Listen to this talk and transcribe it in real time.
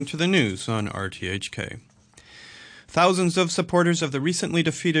To the news on RTHK. Thousands of supporters of the recently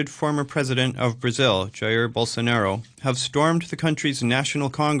defeated former president of Brazil, Jair Bolsonaro, have stormed the country's National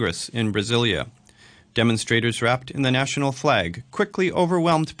Congress in Brasilia. Demonstrators wrapped in the national flag quickly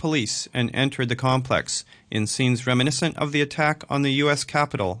overwhelmed police and entered the complex in scenes reminiscent of the attack on the U.S.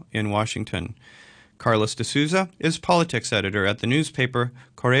 Capitol in Washington. Carlos de Souza is politics editor at the newspaper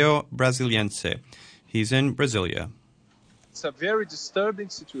Correio Brasiliense. He's in Brasilia. It's a very disturbing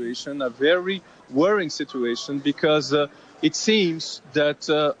situation, a very worrying situation, because it seems that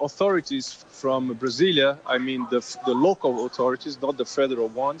authorities from Brasilia, I mean the local authorities, not the federal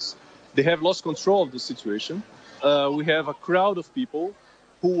ones, they have lost control of the situation. We have a crowd of people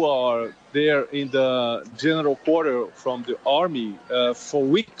who are there in the general quarter from the army for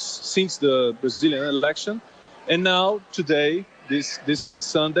weeks since the Brazilian election. And now, today, this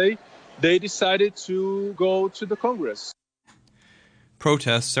Sunday, they decided to go to the Congress.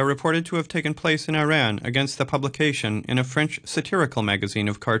 Protests are reported to have taken place in Iran against the publication in a French satirical magazine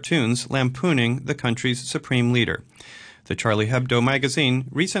of cartoons lampooning the country's supreme leader. The Charlie Hebdo magazine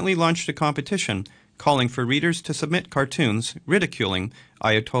recently launched a competition calling for readers to submit cartoons ridiculing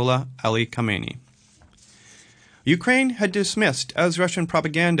Ayatollah Ali Khamenei. Ukraine had dismissed as Russian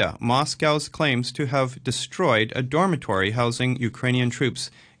propaganda Moscow's claims to have destroyed a dormitory housing Ukrainian troops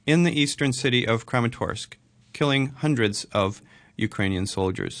in the eastern city of Kramatorsk, killing hundreds of Ukrainian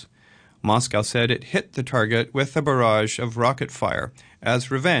soldiers. Moscow said it hit the target with a barrage of rocket fire as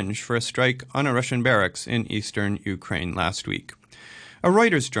revenge for a strike on a Russian barracks in eastern Ukraine last week. A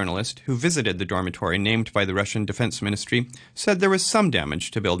Reuters journalist who visited the dormitory named by the Russian Defense Ministry said there was some damage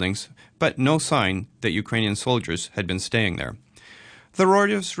to buildings, but no sign that Ukrainian soldiers had been staying there. The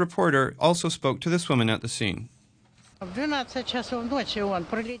Reuters reporter also spoke to this woman at the scene. At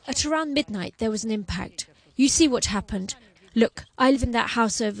around midnight, there was an impact. You see what happened. Look, I live in that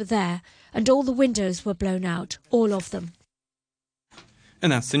house over there, and all the windows were blown out, all of them.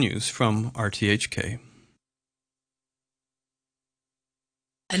 And that's the news from RTHK.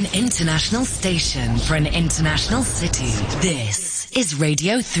 An international station for an international city. This is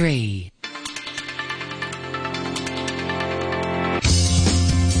Radio 3.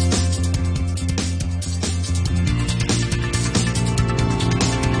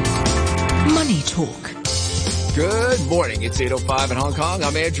 Money Talk. Good morning. It's 8:05 in Hong Kong.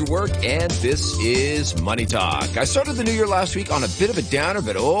 I'm Andrew Work, and this is Money Talk. I started the new year last week on a bit of a downer,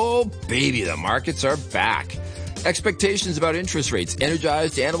 but oh, baby, the markets are back. Expectations about interest rates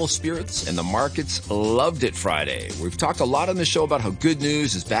energized animal spirits, and the markets loved it Friday. We've talked a lot on the show about how good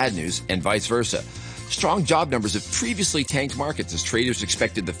news is bad news and vice versa. Strong job numbers have previously tanked markets as traders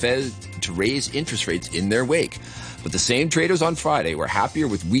expected the Fed to raise interest rates in their wake. But the same traders on Friday were happier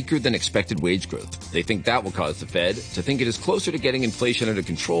with weaker than expected wage growth. They think that will cause the Fed to think it is closer to getting inflation under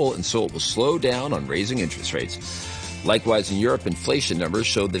control, and so it will slow down on raising interest rates. Likewise, in Europe, inflation numbers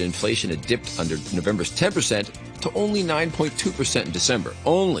showed that inflation had dipped under November's 10% to only 9.2% in December.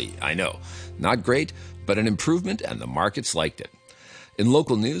 Only, I know. Not great, but an improvement, and the markets liked it. In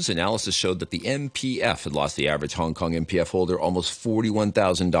local news, analysis showed that the MPF had lost the average Hong Kong MPF holder almost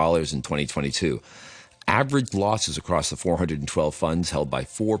 $41,000 in 2022. Average losses across the 412 funds held by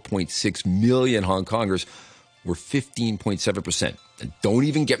 4.6 million Hong Kongers were 15.7%. And don't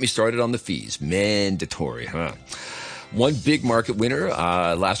even get me started on the fees. Mandatory, huh? One big market winner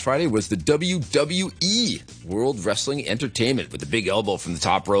last Friday was the WWE, World Wrestling Entertainment, with the big elbow from the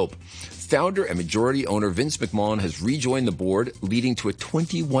top rope. Founder and majority owner Vince McMahon has rejoined the board, leading to a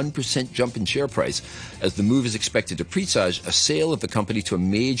 21% jump in share price, as the move is expected to presage a sale of the company to a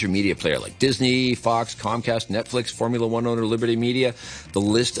major media player like Disney, Fox, Comcast, Netflix, Formula One owner Liberty Media. The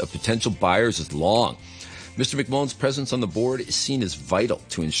list of potential buyers is long. Mr. McMahon's presence on the board is seen as vital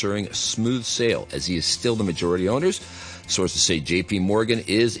to ensuring a smooth sale, as he is still the majority owners. Sources say JP Morgan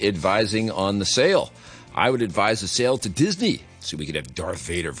is advising on the sale. I would advise a sale to Disney, so we could have Darth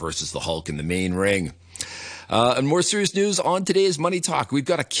Vader versus the Hulk in the main ring. And more serious news on today's Money Talk. We've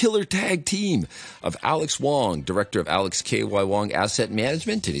got a killer tag team of Alex Wong, director of Alex K.Y. Wong Asset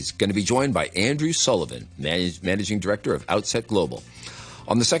Management, and he's going to be joined by Andrew Sullivan, managing director of Outset Global.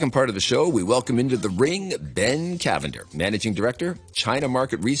 On the second part of the show, we welcome into the ring Ben Cavender, managing director, China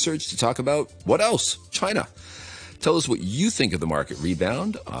Market Research, to talk about what else? China. Tell us what you think of the market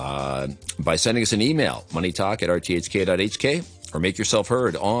rebound by sending us an email, moneytalk@rthk.hk, or make yourself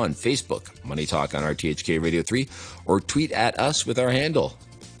heard on Facebook, Money Talk on RTHK Radio 3, or tweet at us with our handle,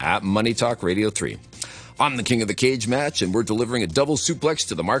 @MoneyTalkRadio3. I'm the king of the cage match, and we're delivering a double suplex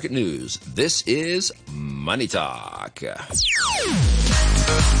to the market news. This is Money Talk.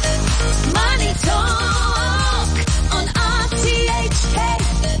 Money Talk on RTHK.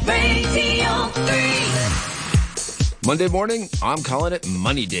 Monday morning, I'm calling it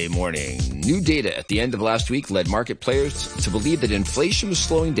Money Day morning. New data at the end of last week led market players to believe that inflation was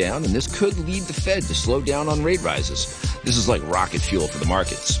slowing down, and this could lead the Fed to slow down on rate rises. This is like rocket fuel for the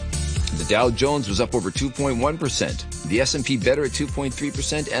markets. The Dow Jones was up over 2.1%, the S&P better at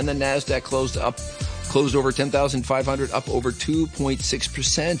 2.3%, and the Nasdaq closed over 10,500, up over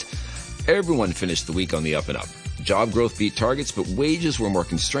 2.6%. Everyone finished the week on the up and up. Job growth beat targets, but wages were more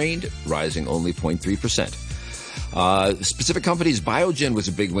constrained, rising only 0.3%. Specific companies, Biogen was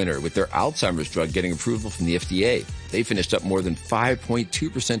a big winner with their Alzheimer's drug getting approval from the FDA. They finished up more than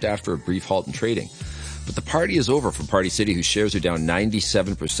 5.2% after a brief halt in trading. But the party is over for Party City, whose shares are down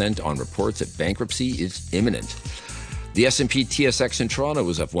 97% on reports that bankruptcy is imminent. The S&P TSX in Toronto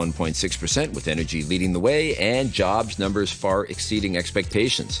was up 1.6%, with energy leading the way and jobs numbers far exceeding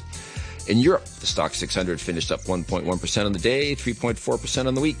expectations. In Europe, the Stock 600 finished up 1.1% on the day, 3.4%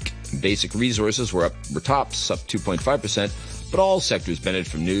 on the week. Basic resources were tops, up 2.5%, but all sectors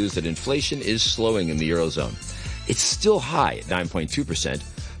benefited from news that inflation is slowing in the Eurozone. It's still high at 9.2%,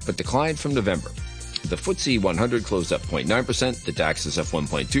 but declined from November. The FTSE 100 closed up 0.9%, the DAX is up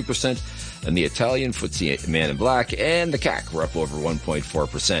 1.2%, and the Italian FTSE Man in Black and the CAC were up over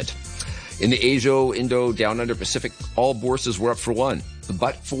 1.4%. In the Asia, Indo, Down Under, Pacific, all bourses were up for one.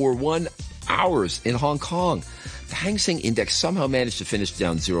 But for 1 hour in Hong Kong, the Hang Seng Index somehow managed to finish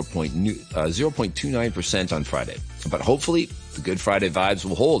down 0.29% on Friday. But hopefully, the Good Friday vibes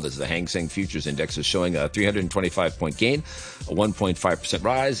will hold as the Hang Seng Futures Index is showing a 325-point gain, a 1.5%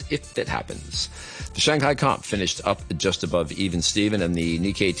 rise if it happens. The Shanghai Comp finished up just above even Steven, and the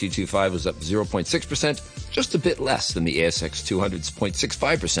Nikkei 225 was up 0.6%, just a bit less than the ASX 200's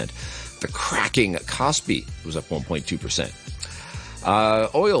 0.65%. The cracking Kospi was up 1.2%.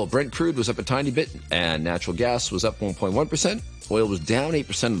 Oil, Brent crude was up a tiny bit, and natural gas was up 1.1%. Oil was down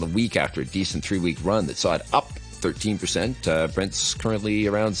 8% of the week after a decent 3-week run that saw it up 13%. Brent's currently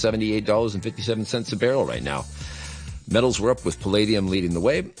around $78.57 a barrel right now. Metals were up with palladium leading the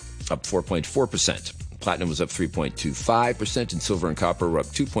way, up 4.4%. Platinum was up 3.25%, and silver and copper were up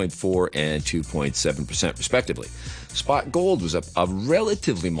 2.4% and 2.7% respectively. Spot gold was up a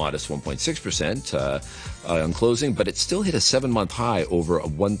relatively modest 1.6% on closing, but it still hit a 7-month high over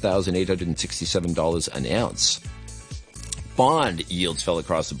 $1,867 an ounce. Bond yields fell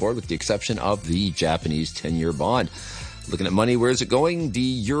across the board with the exception of the Japanese 10-year bond. Looking at money, where is it going? The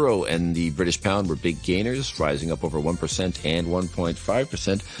euro and the British pound were big gainers, rising up over 1% and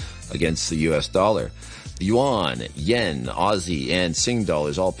 1.5% against the US dollar. The yuan, yen, Aussie, and Sing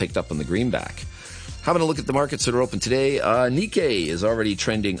dollars all picked up on the greenback. Having a look at the markets that are open today, Nikkei is already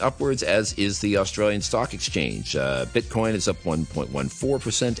trending upwards, as is the Australian Stock Exchange. Bitcoin is up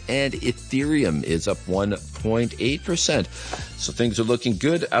 1.14%, and Ethereum is up 1.8%. So things are looking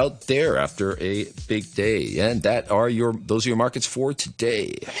good out there after a big day. And those are your markets for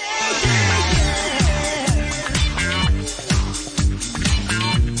today.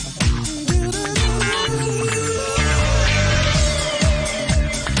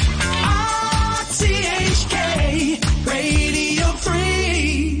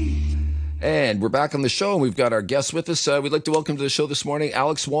 And we're back on the show, and we've got our guests with us. We'd like to welcome to the show this morning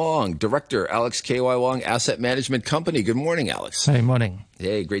Alex Wong, Director, Alex K.Y. Wong Asset Management Company. Good morning, Alex. Hey, morning.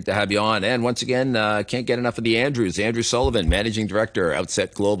 Hey, great to have you on. And once again, can't get enough of the Andrews. Andrew Sullivan, Managing Director,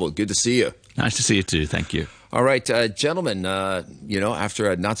 Outset Global. Good to see you. Nice to see you too. Thank you. All right, gentlemen, after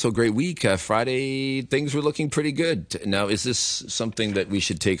a not-so-great week, Friday, things were looking pretty good. Now, is this something that we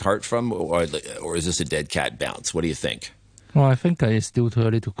should take heart from, or is this a dead cat bounce? What do you think? Well, I think it's still too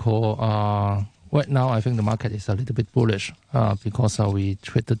early to call. Right now, I think the market is a little bit bullish because we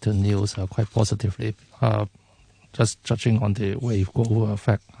treated the news quite positively, just judging on the wave global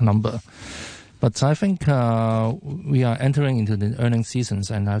effect number. But I think we are entering into the earnings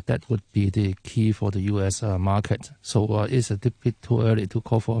seasons, and that would be the key for the U.S. market. So it's a bit too early to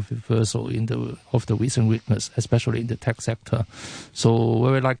call for a reversal of the recent weakness, especially in the tech sector. So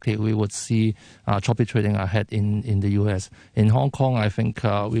very likely we would see choppy trading ahead in the U.S. In Hong Kong, I think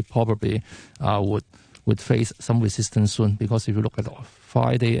we probably would face some resistance soon, because if you look at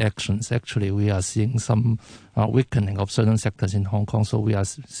Friday actions, actually we are seeing some weakening of certain sectors in Hong Kong. So we are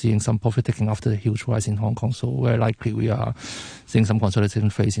seeing some profit taking after the huge rise in Hong Kong. So very likely we are seeing some consolidation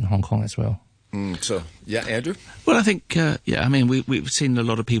phase in Hong Kong as well. Yeah, Andrew? Well, I think, we've seen a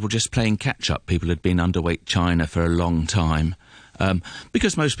lot of people just playing catch-up. People had been underweight China for a long time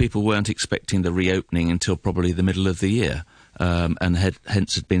because most people weren't expecting the reopening until probably the middle of the year. And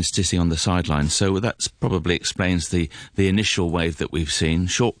hence had been sitting on the sidelines. So that probably explains the initial wave that we've seen,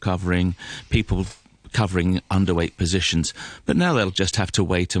 short covering, people covering underweight positions. But now they'll just have to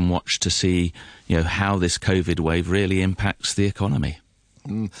wait and watch to see, how this COVID wave really impacts the economy.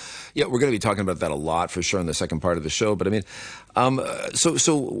 Yeah, we're going to be talking about that a lot for sure in the second part of the show. But I mean,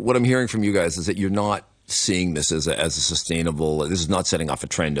 so what I'm hearing from you guys is that you're not seeing this as a sustainable. This is not setting off a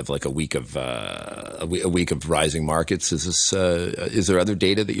trend of like a week of rising markets. Is there other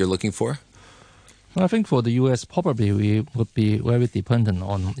data that you're looking for? I think for the U.S., probably we would be very dependent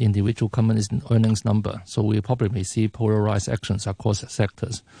on individual companies' earnings number. So we probably may see polarized actions across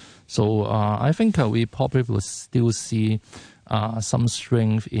sectors. So I think we probably will still see some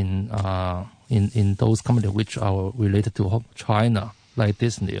strength in those companies which are related to China, like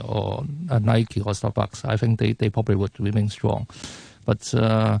Disney or Nike or Starbucks. I think they probably would remain strong. But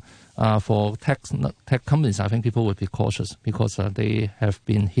for tech companies, I think people would be cautious because they have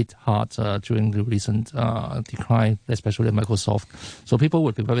been hit hard during the recent decline, especially Microsoft. So people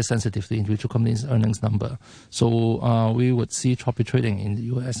would be very sensitive to individual companies' earnings number. So we would see choppy trading in the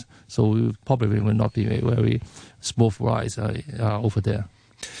U.S. So we probably will not be a very smooth rise over there.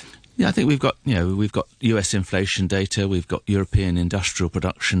 Yeah, I think we've got US inflation data, we've got European industrial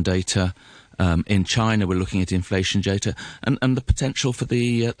production data. In China, we're looking at inflation data and the potential for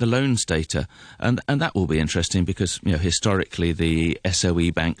the loans data, and that will be interesting because historically the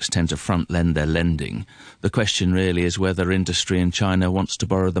SOE banks tend to front lend their lending. The question really is whether industry in China wants to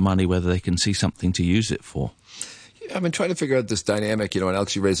borrow the money, whether they can see something to use it for. I've been trying to figure out this dynamic, and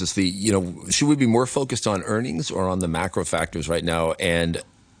Alex, you raised this. Should we be more focused on earnings or on the macro factors right now? And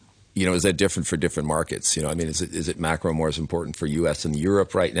is that different for different markets? Is it macro more as important for U.S. and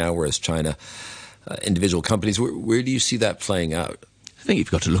Europe right now, whereas China, individual companies? Where do you see that playing out? I think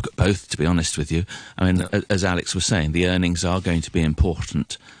you've got to look at both, to be honest with you. As Alex was saying, the earnings are going to be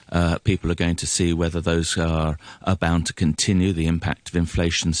important. People are going to see whether those are bound to continue, the impact of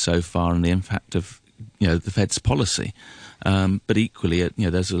inflation so far and the impact of the Fed's policy. But equally,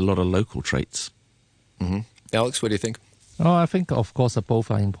 there's a lot of local traits. Mm-hmm. Alex, what do you think? I think, of course, both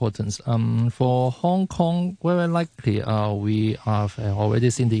are important. For Hong Kong, very likely we have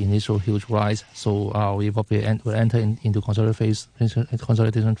already seen the initial huge rise. So we probably will enter into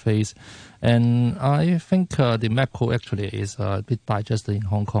consolidation phase. And I think the macro actually is a bit digested in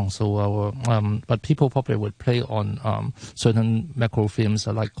Hong Kong. So, but people probably would play on certain macro themes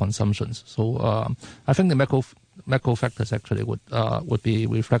like consumptions. So I think the macro factors actually would be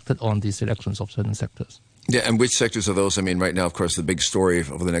reflected on the selections of certain sectors. Yeah, and which sectors are those? Right now, of course, the big story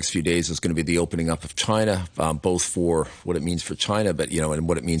over the next few days is going to be the opening up of China, both for what it means for China, but and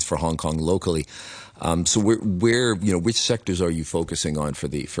what it means for Hong Kong locally. So where which sectors are you focusing on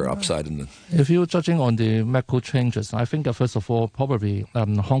for upside? If you're judging on the macro changes, I think first of all, probably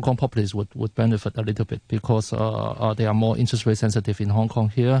Hong Kong properties would benefit a little bit because they are more interest rate sensitive in Hong Kong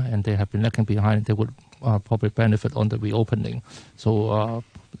here, and they have been lagging behind. They would probably benefit on the reopening. So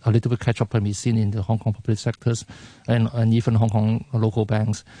a little bit catch-up can be seen in the Hong Kong property sectors and even Hong Kong local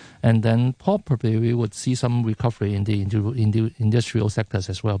banks. And then probably we would see some recovery in the industrial sectors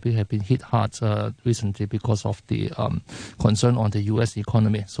as well. We have been hit hard recently because of the concern on the U.S.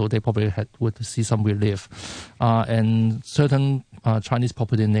 economy. So they probably would see some relief. And certain Chinese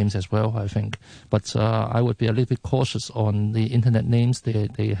property names as well, I think. But I would be a little bit cautious on the internet names.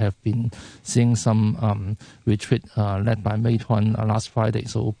 They have been seeing some retreat led by Meituan last Friday.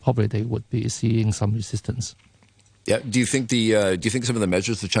 So probably they would be seeing some resistance. Yeah. Do you think some of the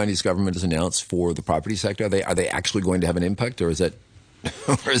measures the Chinese government has announced for the property sector are they actually going to have an impact, or is it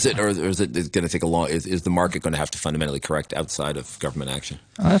going to take a long? Is the market going to have to fundamentally correct outside of government action?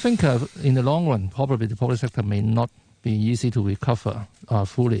 I think in the long run, probably the property sector may not be easy to recover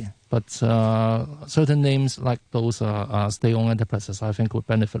fully. But certain names like those state-owned enterprises, I think, would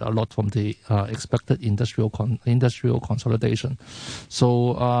benefit a lot from the expected industrial consolidation.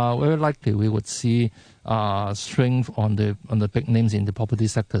 So very likely we would see strength on the big names in the property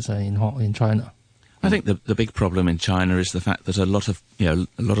sectors in China. I think the big problem in China is the fact that a lot of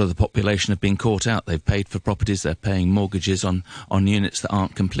the population have been caught out. They've paid for properties, they're paying mortgages on units that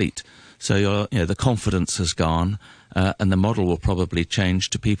aren't complete. So the confidence has gone, and the model will probably change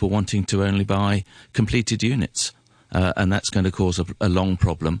to people wanting to only buy completed units. And that's going to cause a long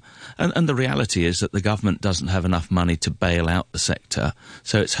problem. And the reality is that the government doesn't have enough money to bail out the sector,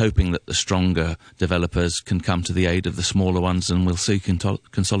 so it's hoping that the stronger developers can come to the aid of the smaller ones and we'll see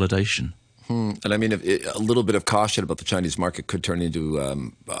consolidation. And I mean, a little bit of caution about the Chinese market could turn into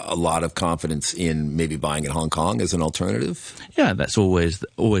a lot of confidence in maybe buying in Hong Kong as an alternative. Yeah, that's always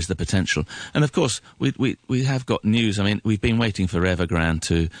the potential. And of course, we have got news. I mean, we've been waiting for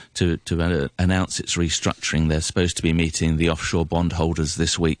Evergrande to announce its restructuring. They're supposed to be meeting the offshore bondholders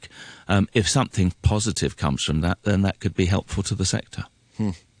this week. If something positive comes from that, then that could be helpful to the sector.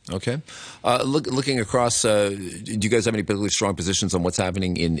 Okay. Looking across, do you guys have any particularly strong positions on what's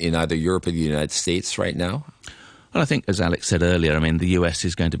happening in either Europe or the United States right now? Well, I think, as Alex said earlier, I mean, the US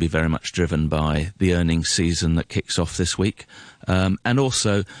is going to be very much driven by the earnings season that kicks off this week. And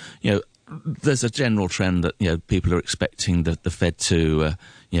also, there's a general trend that, people are expecting the Fed to,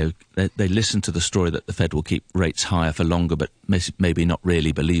 they listen to the story that the Fed will keep rates higher for longer, but maybe not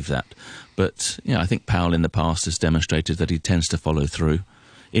really believe that. But, I think Powell in the past has demonstrated that he tends to follow through.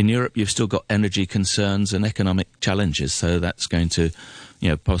 In Europe, you've still got energy concerns and economic challenges, so that's going to,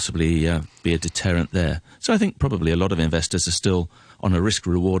 possibly be a deterrent there. So I think probably a lot of investors are still, on a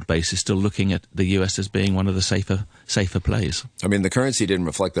risk-reward basis, still looking at the US as being one of the safer plays. I mean, the currency didn't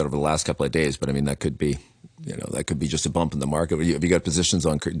reflect that over the last couple of days, but I mean, that could be, just a bump in the market. Have you got positions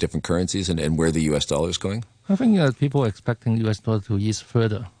on different currencies and where the US dollar is going? I think people are expecting US dollar to ease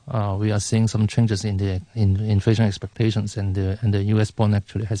further. We are seeing some changes in the inflation expectations, and the US bond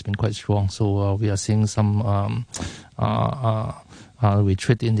actually has been quite strong. So we are seeing some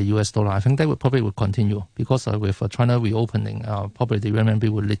retreat in the US dollar. I think that probably will continue because with China reopening, probably the renminbi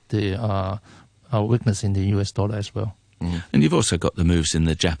will lead the weakness in the US dollar as well. And you've also got the moves in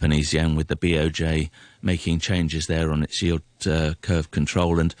the Japanese yen with the BOJ making changes there on its yield curve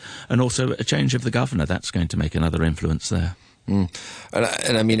control and also a change of the governor. That's going to make another influence there. And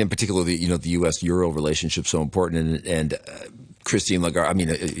I mean, in particular, the U.S.-Euro relationship so important. And Christine Lagarde, I mean,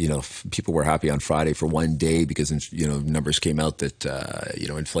 people were happy on Friday for one day because, numbers came out that,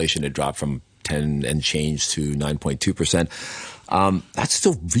 inflation had dropped from 10 and change to 9.2%. That's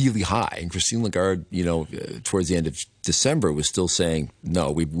still really high. And Christine Lagarde, towards the end of December was still saying,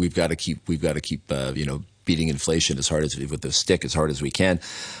 no, we've got to keep beating inflation as hard as with the stick as hard as we can.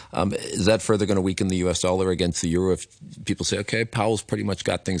 Is that further going to weaken the U.S. dollar against the euro if people say, okay, Powell's pretty much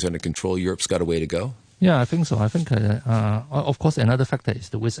got things under control, Europe's got a way to go? Yeah, I think so. I think, of course, another factor is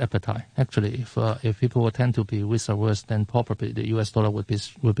the risk appetite. Actually, if people will tend to be risk averse, then probably the U.S. dollar would be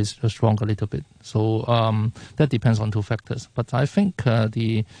stronger a little bit. So that depends on two factors. But I think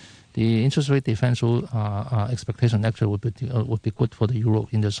the interest rate differential expectation actually would be good for the euro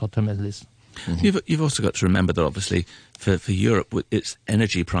in the short term at least. Mm-hmm. You've also got to remember that obviously for Europe, it's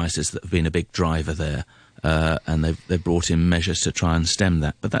energy prices that have been a big driver there. And they've brought in measures to try and stem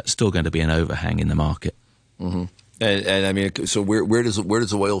that, but that's still going to be an overhang in the market. Mm-hmm. And I mean, so where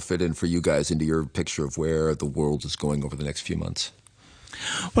does oil fit in for you guys into your picture of where the world is going over the next few months?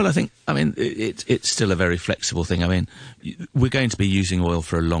 Well, it's still a very flexible thing. I mean, we're going to be using oil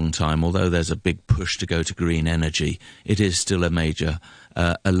for a long time. Although there's a big push to go to green energy, it is still a major,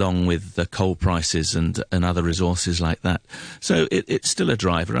 along with the coal prices and other resources like that. So it's still a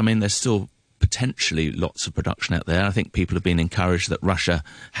driver. I mean, there's still potentially lots of production out there. I think people have been encouraged that Russia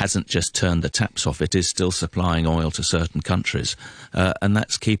hasn't just turned the taps off. It is still supplying oil to certain countries. And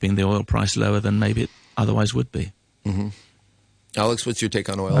that's keeping the oil price lower than maybe it otherwise would be. Mm-hmm. Alex, what's your take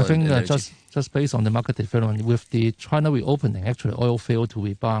on oil? I think just based on the market development, with the China reopening, actually oil failed to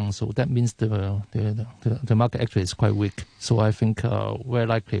rebound. So that means the market actually is quite weak. So I think very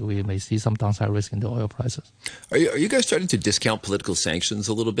likely we may see some downside risk in the oil prices. Are you guys starting to discount political sanctions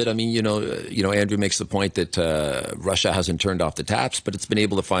a little bit? I mean, Andrew makes the point that Russia hasn't turned off the taps, but it's been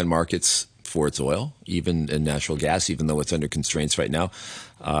able to find markets for its oil, even in natural gas, even though it's under constraints right now.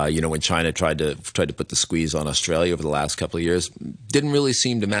 When China tried to put the squeeze on Australia over the last couple of years, didn't really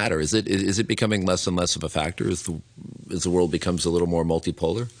seem to matter. Is it becoming less and less of a factor as the world becomes a little more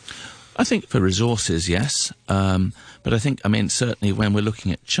multipolar? I think for resources, yes. But I think, certainly when we're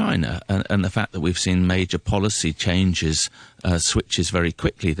looking at China and the fact that we've seen major policy changes, switches very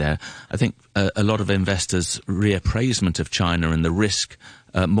quickly there, I think a lot of investors' reappraisement of China and the risk,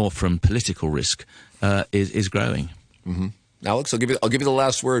 more from political risk, is growing. Mm-hmm. Alex, I'll give you the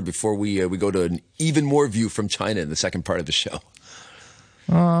last word before we go to an even more view from China in the second part of the show.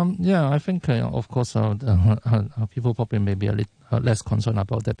 I think, of course, people probably may be a little less concerned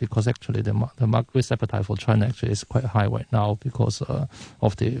about that because actually the market risk appetite for China actually is quite high right now because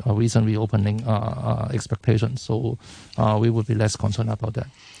of the recent reopening expectations. So we would be less concerned about that.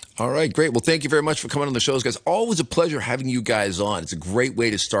 All right, great. Well, thank you very much for coming on the show, guys. Always a pleasure having you guys on. It's a great way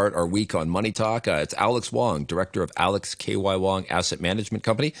to start our week on Money Talk. It's Alex Wong, director of Alex K.Y. Wong Asset Management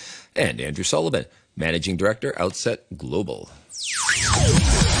Company, and Andrew Sullivan, managing director, Outset Global.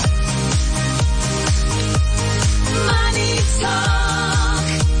 Talk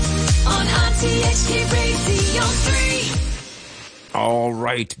on RTHK Radio 3. All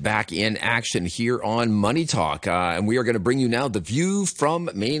right, back in action here on Money Talk. And we are going to bring you now the view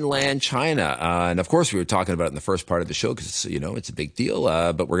from mainland China. And of course, we were talking about it in the first part of the show because, it's a big deal.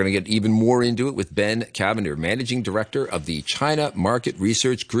 But we're going to get even more into it with Ben Cavender, Managing Director of the China Market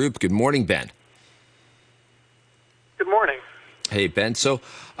Research Group. Good morning, Ben. Good morning. Hey, Ben. So,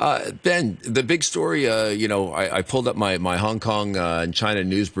 Ben, the big story, I pulled up my Hong Kong and China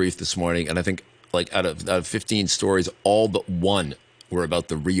news brief this morning, and I think out of 15 stories, all but one were about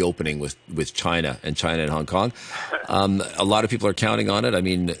the reopening with China and Hong Kong. A lot of people are counting on it. I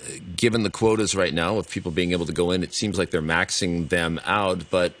mean, given the quotas right now of people being able to go in, it seems like they're maxing them out.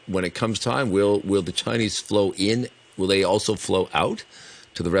 But when it comes time, will the Chinese flow in? Will they also flow out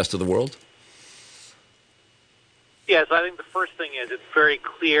to the rest of the world? Yes, I think the first thing is it's very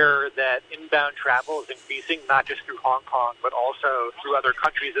clear that inbound travel is increasing, not just through Hong Kong, but also through other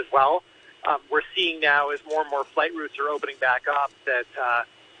countries as well. We're seeing now as more and more flight routes are opening back up that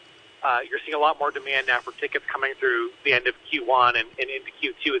you're seeing a lot more demand now for tickets coming through the end of Q1 and into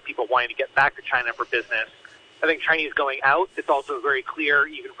Q2 with people wanting to get back to China for business. I think Chinese going out, it's also very clear,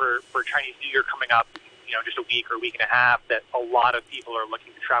 even for Chinese New Year coming up, just a week or a week and a half, that a lot of people are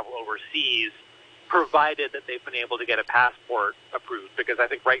looking to travel overseas, provided that they've been able to get a passport approved. Because I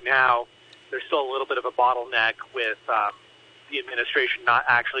think right now there's still a little bit of a bottleneck with the administration not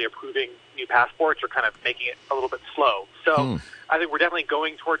actually approving new passports or kind of making it a little bit slow. So I think we're definitely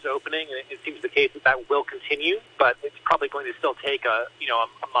going towards opening, and it seems the case that will continue, but it's probably going to still take a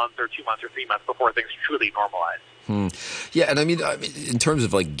month or 2 months or 3 months before things truly normalize. Yeah, and I mean, in terms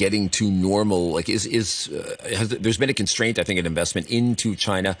of getting to normal, there's been a constraint, I think, in investment into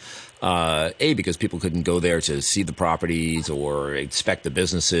China. Because people couldn't go there to see the properties or inspect the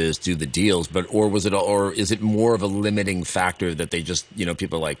businesses, do the deals, or is it more of a limiting factor that they just,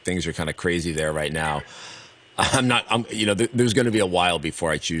 people are like, things are kind of crazy there right now. There's going to be a while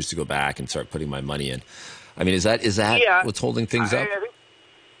before I choose to go back and start putting my money in. I mean, is that what's holding things up?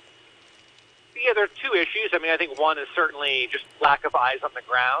 Yeah, there are two issues. I mean, I think one is certainly just lack of eyes on the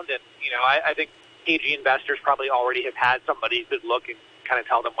ground. And, I think AG investors probably already have had somebody who could look and kind of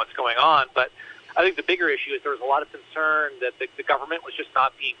tell them what's going on. But I think the bigger issue is there was a lot of concern that the government was just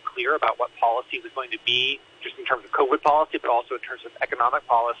not being clear about what policy was going to be, just in terms of COVID policy, but also in terms of economic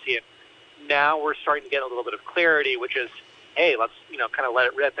policy. And now we're starting to get a little bit of clarity, which is, hey, let's, kind of let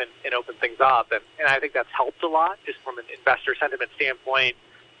it rip and open things up. And I think that's helped a lot just from an investor sentiment standpoint.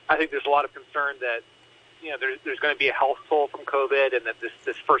 I think there's a lot of concern that, there's going to be a health toll from COVID, and that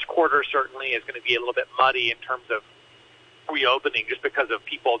this first quarter certainly is going to be a little bit muddy in terms of reopening just because of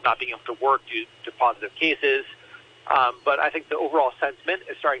people not being able to work due to positive cases. But I think the overall sentiment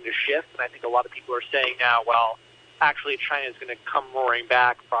is starting to shift, and I think a lot of people are saying now, well, actually China is going to come roaring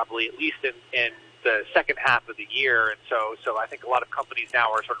back probably at least in the second half of the year. And so I think a lot of companies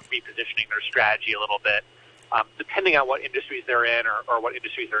now are sort of repositioning their strategy a little bit, depending on what industries they're in or what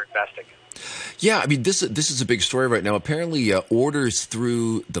industries they're investing in. Yeah, I mean, this is a big story right now. Apparently, orders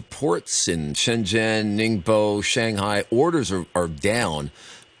through the ports in Shenzhen, Ningbo, Shanghai, orders are down,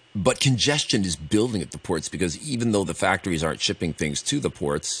 but congestion is building at the ports because even though the factories aren't shipping things to the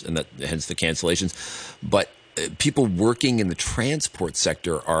ports, and hence the cancellations, but people working in the transport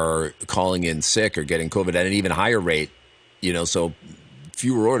sector are calling in sick or getting COVID at an even higher rate, so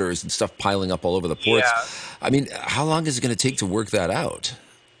fewer orders and stuff piling up all over the ports. Yeah. I mean, how long is it going to take to work that out?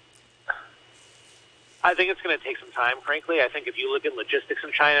 I think it's going to take some time, frankly. I think if you look at logistics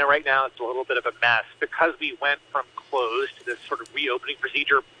in China right now, it's a little bit of a mess. Because we went from closed to this sort of reopening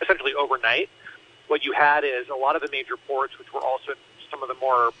procedure essentially overnight, what you had is a lot of the major ports, which were also in some of the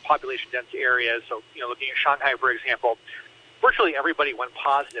more population-dense areas. So, looking at Shanghai, for example, virtually everybody went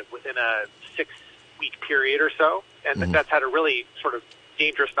positive within a 6-week period or so. And that's had a really sort of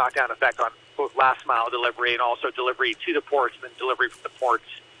dangerous knockdown effect on both last-mile delivery and also delivery to the ports and then delivery from the ports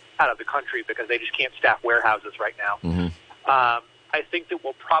out of the country because they just can't staff warehouses right now. I think that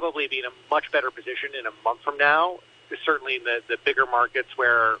we'll probably be in a much better position in a month from now, certainly in the bigger markets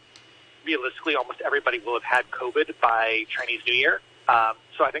where realistically almost everybody will have had COVID by Chinese New Year.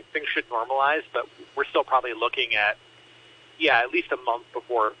 So I think things should normalize, but we're still probably looking at, at least a month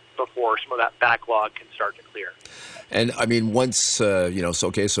before some of that backlog can start to clear. And I mean, once, so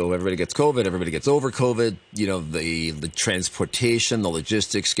everybody gets COVID, everybody gets over COVID, the transportation, the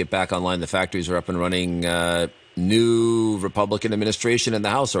logistics get back online, the factories are up and running, new Republican administration in the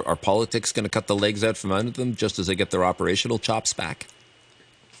House. Are politics going to cut the legs out from under them just as they get their operational chops back?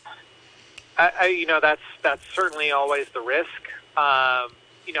 That's certainly always the risk.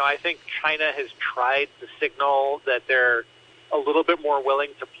 I think China has tried to signal that they're a little bit more willing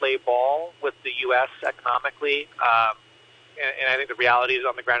to play ball with the U.S. economically. And I think the reality is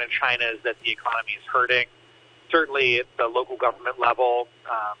on the ground in China is that the economy is hurting. Certainly at the local government level,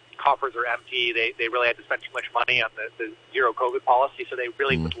 coffers are empty. They really had to spend too much money on the zero COVID policy, so they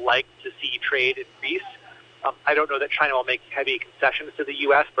really would like to see trade increase. I don't know that China will make heavy concessions to the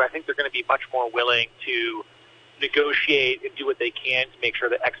U.S., but I think they're going to be much more willing to negotiate and do what they can to make sure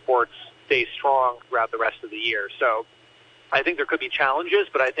that exports stay strong throughout the rest of the year. So I think there could be challenges,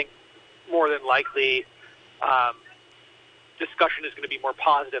 but I think more than likely discussion is going to be more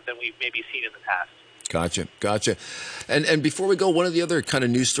positive than we've maybe seen in the past. Gotcha. And before we go, one of the other kind of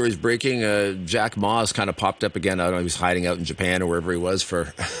news stories breaking, Jack Ma has kind of popped up again. I don't know, he was hiding out in Japan or wherever he was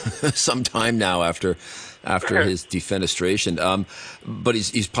for some time now after his defenestration. But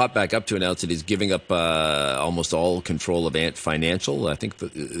he's popped back up to announce that he's giving up almost all control of Ant Financial. I think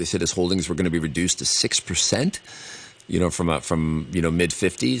they said his holdings were going to be reduced to 6%, from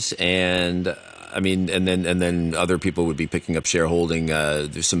mid-50s. And I mean, and then other people would be picking up shareholding.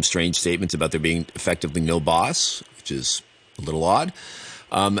 There's some strange statements about there being effectively no boss, which is a little odd.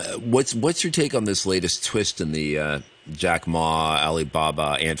 What's your take on this latest twist in the Jack Ma,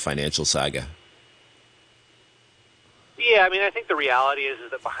 Alibaba, Ant Financial saga? Yeah, I mean, I think the reality is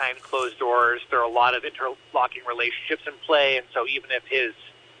that behind closed doors, there are a lot of interlocking relationships in play, and so even if his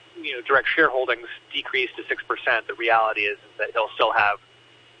direct shareholdings decrease to 6%, the reality is that he'll still have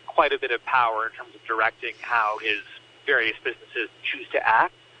quite a bit of power in terms of directing how his various businesses choose to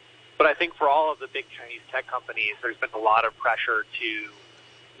act. But I think for all of the big Chinese tech companies, there's been a lot of pressure to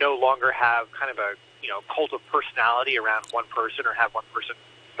no longer have kind of a cult of personality around one person or have one person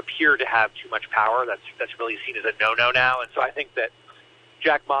appear to have too much power. That's really seen as a no-no now. And so I think that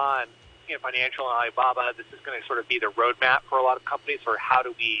Jack Ma and Financial and Alibaba, this is going to sort of be the roadmap for a lot of companies for how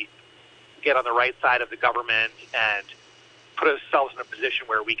do we get on the right side of the government and put ourselves in a position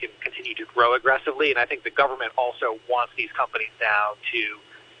where we can continue to grow aggressively. And I think the government also wants these companies now to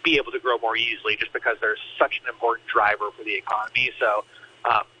be able to grow more easily just because they're such an important driver for the economy. So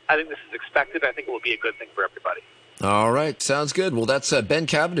I think this is expected. I think it will be a good thing for everybody. All right. Sounds good. Well, that's Ben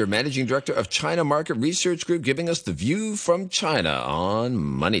Cavender, Managing Director of China Market Research Group, giving us the view from China on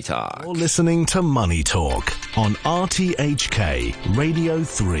Money Talk. You're listening to Money Talk on RTHK Radio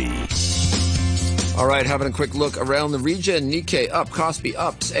 3. All right, having a quick look around the region. Nikkei up, Kospi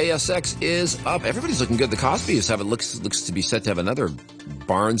up, ASX is up. Everybody's looking good. The Kospi looks to be set to have another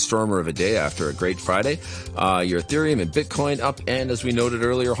barnstormer of a day after a great Friday. Your Ethereum and Bitcoin up, and as we noted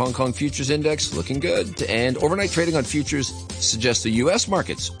earlier, Hong Kong Futures Index looking good. And overnight trading on futures suggests the U.S.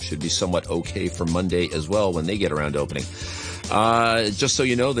 markets should be somewhat okay for Monday as well when they get around to opening. Just so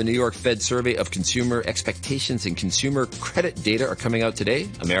you know, the New York Fed survey of consumer expectations and consumer credit data are coming out today,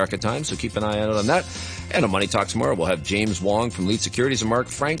 America time, so keep an eye out on that. And on Money Talk tomorrow, we'll have James Wong from Lead Securities and Mark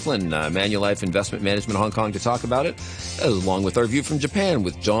Franklin, Manulife Investment Management Hong Kong, to talk about it, along with our view from Japan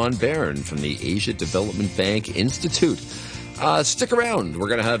with John Barron from the Asia Development Bank Institute. Stick around. We're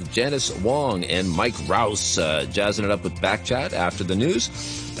going to have Janice Wong and Mike Rouse jazzing it up with Backchat after the news.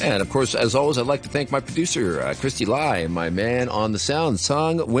 And, of course, as always, I'd like to thank my producer, Christy Lai, and my man on the sound,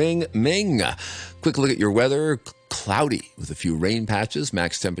 Song Wing Ming. Quick look at your weather. Cloudy with a few rain patches.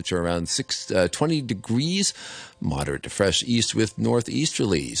 Max temperature around 20 degrees. Moderate to fresh east with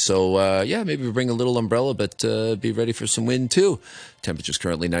northeasterly. So, maybe we bring a little umbrella, but be ready for some wind, too. Temperature's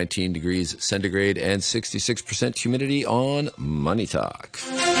currently 19 degrees centigrade and 66% humidity on Money Talk.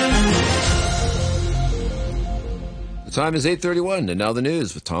 The time is 8:31, and now the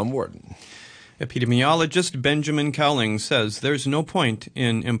news with Tom Warden. Epidemiologist Benjamin Cowling says there's no point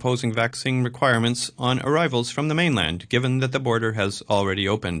in imposing vaccine requirements on arrivals from the mainland, given that the border has already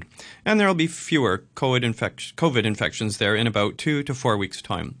opened, and there will be fewer COVID infections there in about 2 to 4 weeks'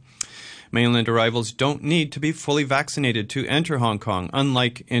 time. Mainland arrivals don't need to be fully vaccinated to enter Hong Kong,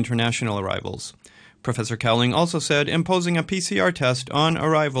 unlike international arrivals. Professor Cowling also said imposing a PCR test on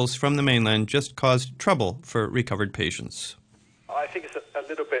arrivals from the mainland just caused trouble for recovered patients. I think it's a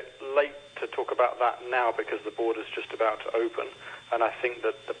little bit late to talk about that now because the border's just about to open, and I think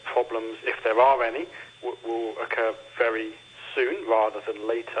that the problems, if there are any, will occur very soon rather than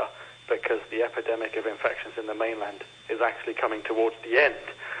later, because the epidemic of infections in the mainland is actually coming towards the end.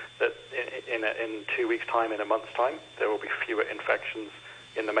 That in 2 weeks' time, in a month's time, there will be fewer infections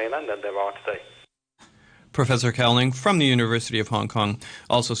in the mainland than there are today. Professor Cowling from the University of Hong Kong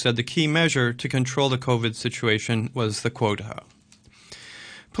also said the key measure to control the COVID situation was the quota.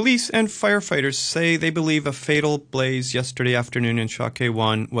 Police and firefighters say they believe a fatal blaze yesterday afternoon in Sha Kei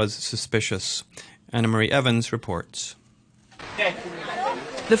Wan was suspicious. Anna Marie Evans reports.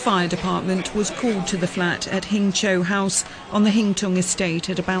 The fire department was called to the flat at Hing Cho House on the Hing Tung estate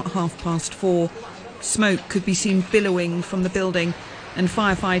at about 4:30. Smoke could be seen billowing from the building, and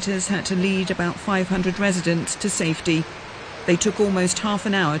firefighters had to lead about 500 residents to safety. They took almost half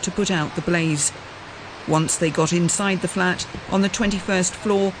an hour to put out the blaze. Once they got inside the flat, on the 21st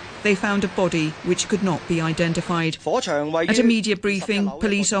floor, they found a body which could not be identified. At a media briefing,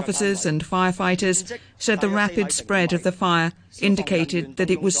 police officers and firefighters said the rapid spread of the fire indicated that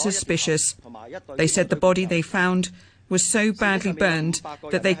it was suspicious. They said the body they found was so badly burned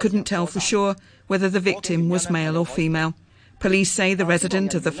that they couldn't tell for sure whether the victim was male or female. Police say the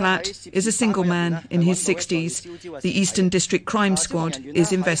resident of the flat is a single man in his 60s. The Eastern District Crime Squad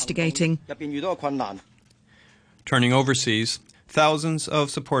is investigating. Turning overseas, thousands of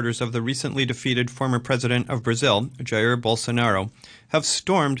supporters of the recently defeated former president of Brazil, Jair Bolsonaro, have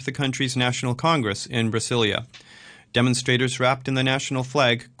stormed the country's National Congress in Brasilia. Demonstrators wrapped in the national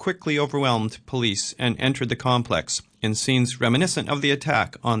flag quickly overwhelmed police and entered the complex, in scenes reminiscent of the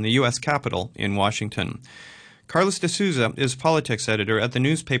attack on the U.S. Capitol in Washington. Carlos de Souza is politics editor at the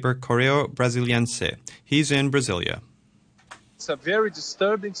newspaper Correio Brasiliense. He's in Brasilia. It's a very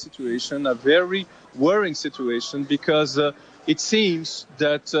disturbing situation, a very worrying situation, because it seems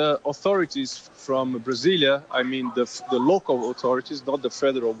that authorities from Brasilia, I mean the local authorities, not the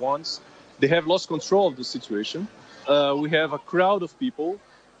federal ones, they have lost control of the situation. We have a crowd of people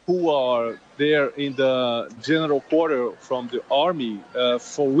who are there in the general quarter from the army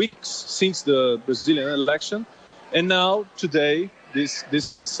for weeks since the Brazilian election. And now, today,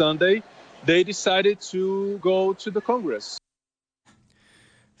 this Sunday, they decided to go to the Congress.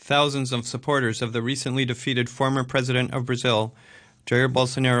 Thousands of supporters of the recently defeated former president of Brazil, Jair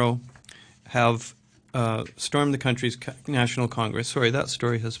Bolsonaro, have stormed the country's National Congress. Sorry, that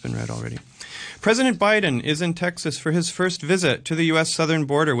story has been read already. President Biden is in Texas for his first visit to the U.S. southern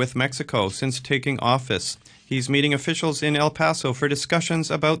border with Mexico since taking office. He's meeting officials in El Paso for discussions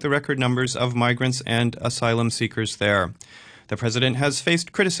about the record numbers of migrants and asylum seekers there. The president has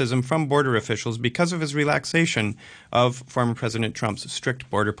faced criticism from border officials because of his relaxation of former President Trump's strict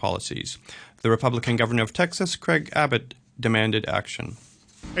border policies. The Republican governor of Texas, Greg Abbott, demanded action.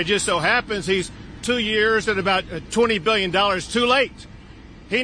 It just so happens he's 2 years and about $20 billion too late.